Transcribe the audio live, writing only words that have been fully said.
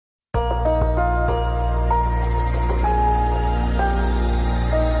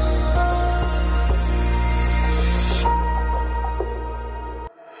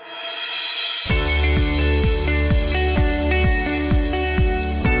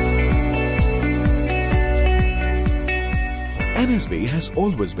NSB has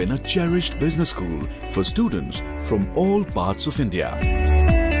always been a cherished business school for students from all parts of India.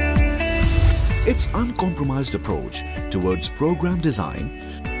 Its uncompromised approach towards program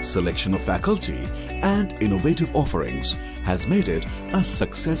design, selection of faculty and innovative offerings has made it a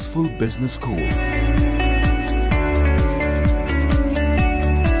successful business school.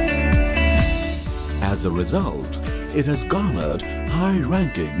 As a result, it has garnered high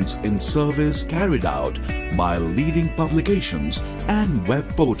rankings in service carried out by leading publications and web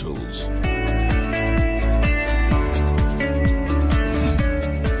portals.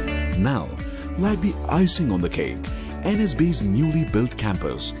 Now, like the icing on the cake, NSB's newly built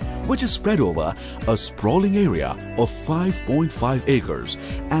campus, which is spread over a sprawling area of 5.5 acres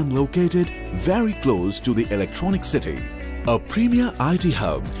and located very close to the electronic city. A premier IT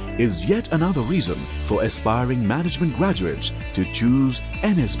hub is yet another reason for aspiring management graduates to choose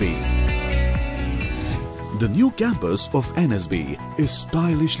NSB. The new campus of NSB is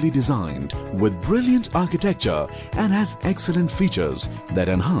stylishly designed with brilliant architecture and has excellent features that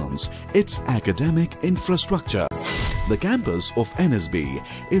enhance its academic infrastructure. The campus of NSB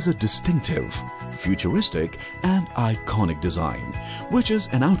is a distinctive, futuristic and iconic design, which is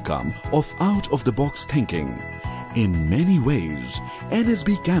an outcome of out-of-the-box thinking. In many ways,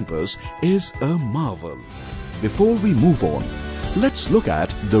 NSB campus is a marvel. Before we move on, let's look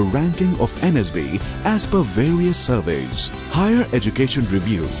at the ranking of NSB as per various surveys. Higher Education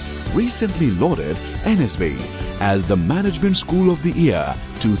Review recently lauded NSB as the Management School of the Year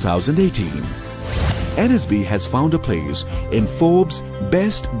 2018. NSB has found a place in Forbes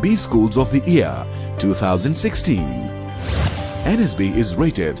Best B Schools of the Year 2016. NSB is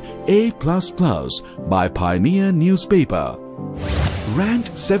rated A++ by Pioneer newspaper.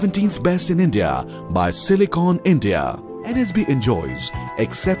 Ranked 17th best in India by Silicon India. NSB enjoys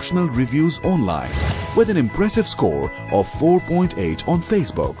exceptional reviews online with an impressive score of 4.8 on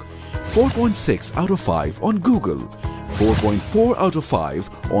Facebook, 4.6 out of 5 on Google, 4.4 out of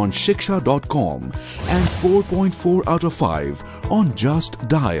 5 on Shiksha.com and 4.4 out of 5 on Just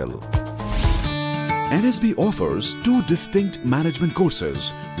Dial. NSB offers two distinct management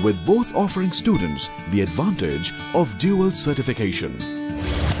courses, with both offering students the advantage of dual certification.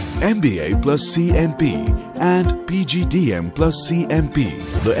 MBA plus CMP and PGDM plus CMP.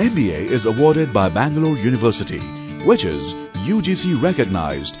 The MBA is awarded by Bangalore University, which is UGC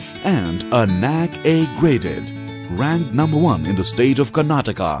recognized and a NAC A graded, ranked number 1 in the state of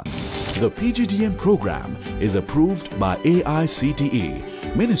Karnataka. The PGDM program is approved by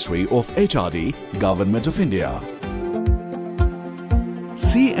AICTE, Ministry of HRD, Government of India.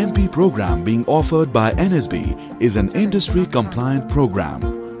 CMP program being offered by NSB is an industry-compliant program.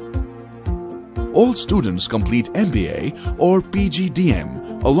 All students complete MBA or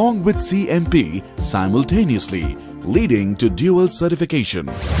PGDM along with CMP simultaneously, leading to dual certification.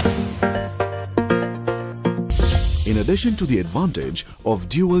 In addition to the advantage of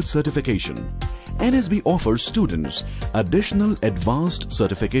dual certification, NSB offers students additional advanced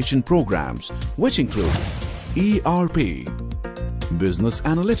certification programs which include ERP, Business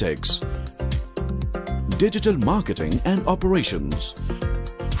Analytics, Digital Marketing and Operations,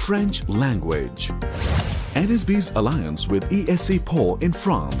 French Language. NSB's alliance with ESC Po in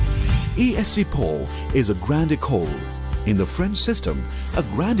France. ESC Po is a Grande École. In the French system, a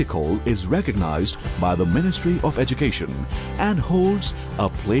Grande École is recognized by the Ministry of Education and holds a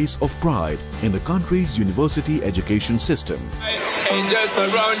place of pride in the country's university education system. Angels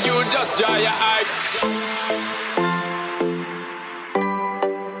around you, just dry your eye.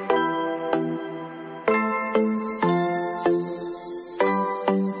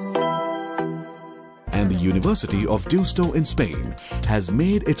 And the University of Deusto in Spain has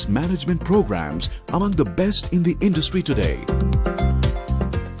made its management programs among the best in the industry today.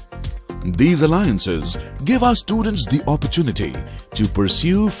 These alliances give our students the opportunity to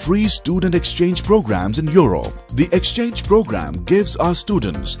pursue free student exchange programs in Europe. The exchange program gives our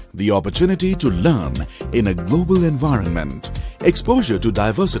students the opportunity to learn in a global environment, exposure to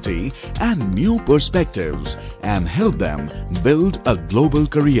diversity and new perspectives, and help them build a global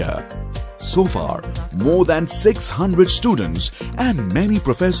career. So far, more than 600 students and many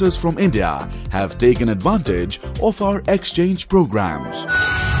professors from India have taken advantage of our exchange programs.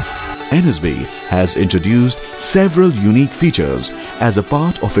 NSB has introduced several unique features as a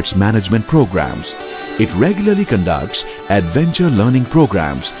part of its management programs. It regularly conducts adventure learning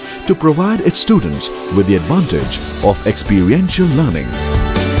programs to provide its students with the advantage of experiential learning.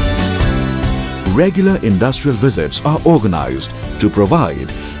 Regular industrial visits are organized to provide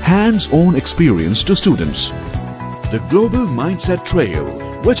hands-on experience to students. The Global Mindset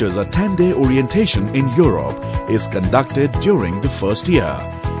Trail which is a 10-day orientation in Europe, is conducted during the first year.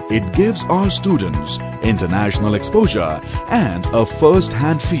 It gives our students international exposure and a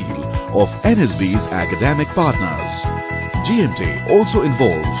first-hand feel of NSB's academic partners. GMT also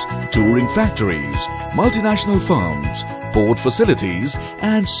involves touring factories, multinational firms, port facilities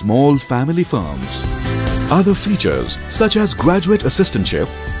and small family firms. Other features such as graduate assistantship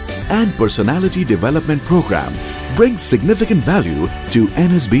and personality development program bring significant value to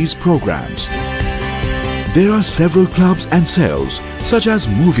NSB's programs. There are several clubs and cells such as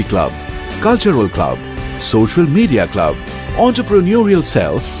Movie Club, Cultural Club, Social Media Club, Entrepreneurial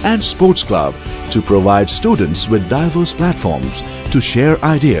Cell and Sports Club to provide students with diverse platforms to share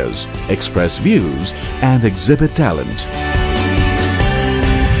ideas, express views and exhibit talent.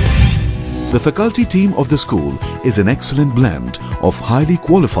 The faculty team of the school is an excellent blend of highly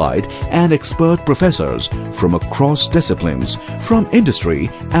qualified and expert professors from across disciplines, from industry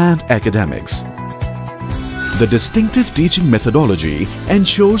and academics. The distinctive teaching methodology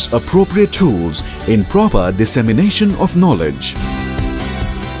ensures appropriate tools in proper dissemination of knowledge.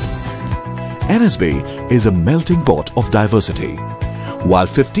 NSB is a melting pot of diversity. While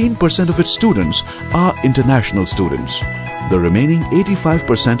 15% of its students are international students, the remaining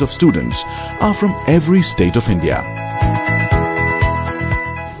 85% of students are from every state of India.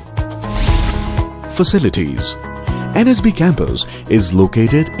 Facilities. NSB campus is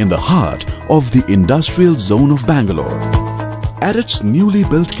located in the heart of the industrial zone of Bangalore. At its newly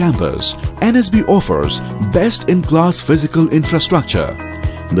built campus, NSB offers best-in-class physical infrastructure.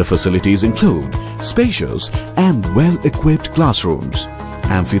 The facilities include spacious and well-equipped classrooms,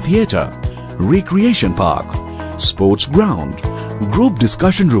 amphitheatre, recreation park, sports ground, group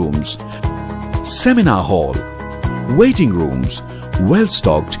discussion rooms, seminar hall, waiting rooms,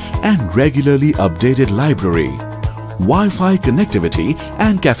 well-stocked and regularly updated library, Wi-Fi connectivity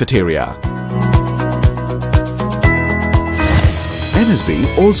and cafeteria.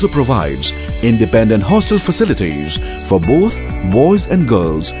 NSB also provides independent hostel facilities for both boys and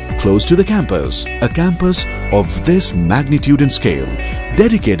girls close to the campus. A campus of this magnitude and scale,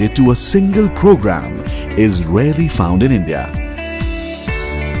 dedicated to a single program, is rarely found in India.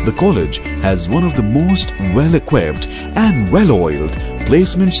 The college has one of the most well-equipped and well-oiled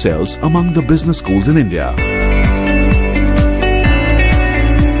placement cells among the business schools in India.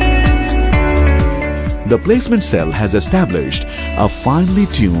 The placement cell has established a finely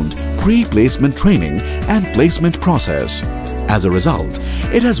tuned pre-placement training and placement process. As a result,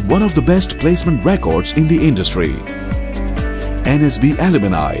 it has one of the best placement records in the industry. NSB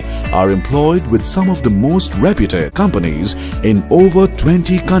alumni are employed with some of the most reputed companies in over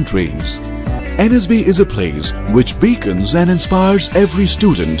 20 countries. NSB is a place which beacons and inspires every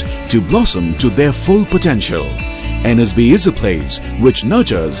student to blossom to their full potential. NSB is a place which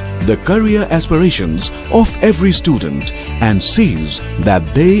nurtures the career aspirations of every student and sees that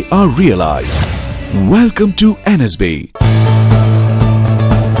they are realized. Welcome to NSB.